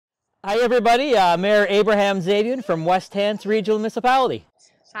Hi everybody, Mayor Abraham Zabian from West Hants Regional Municipality.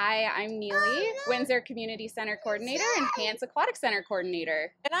 Hi, I'm Neely, Windsor Community Center Coordinator and Hants Aquatic Center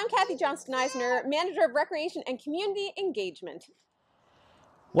Coordinator. And I'm Kathy Johnston-Eisner, Manager of Recreation and Community Engagement.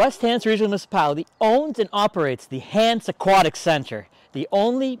 West Hants Regional Municipality owns and operates the Hants Aquatic Center, the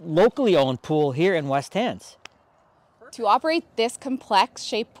only locally owned pool here in West Hants. To operate this complex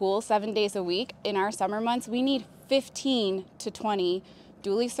shaped pool 7 days a week in our summer months, we need 15 to 20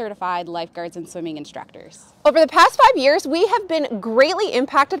 duly certified lifeguards and swimming instructors. Over the past 5 years, we have been greatly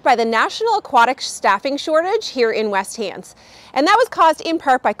impacted by the national aquatic staffing shortage here in West Hants. And that was caused in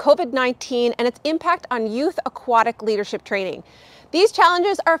part by COVID-19 and its impact on youth aquatic leadership training. These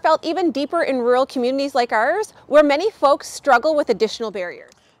challenges are felt even deeper in rural communities like ours, where many folks struggle with additional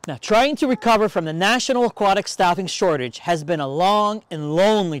barriers. Now, trying to recover from the national aquatic staffing shortage has been a long and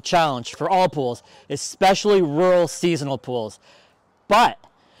lonely challenge for all pools, especially rural seasonal pools. But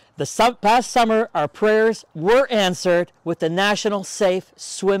the past summer, our prayers were answered with the National Safe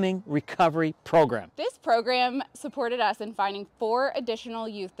Swimming Recovery Program. This program supported us in finding 4 additional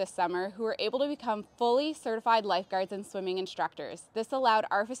youth this summer who were able to become fully certified lifeguards and swimming instructors. This allowed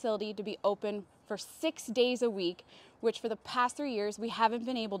our facility to be open for 6 days a week, which for the past 3 years we haven't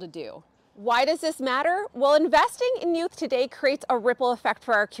been able to do. Why does this matter? Well, investing in youth today creates a ripple effect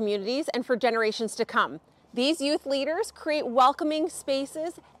for our communities and for generations to come. These youth leaders create welcoming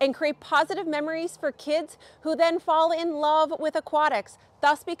spaces and create positive memories for kids who then fall in love with aquatics,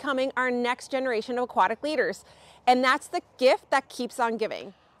 thus becoming our next generation of aquatic leaders. And that's the gift that keeps on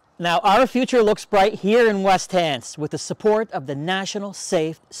giving. Now, our future looks bright here in West Hants with the support of the National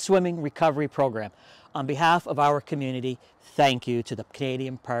Safe Swimming Recovery Program. On behalf of our community, thank you to the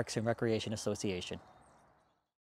Canadian Parks and Recreation Association.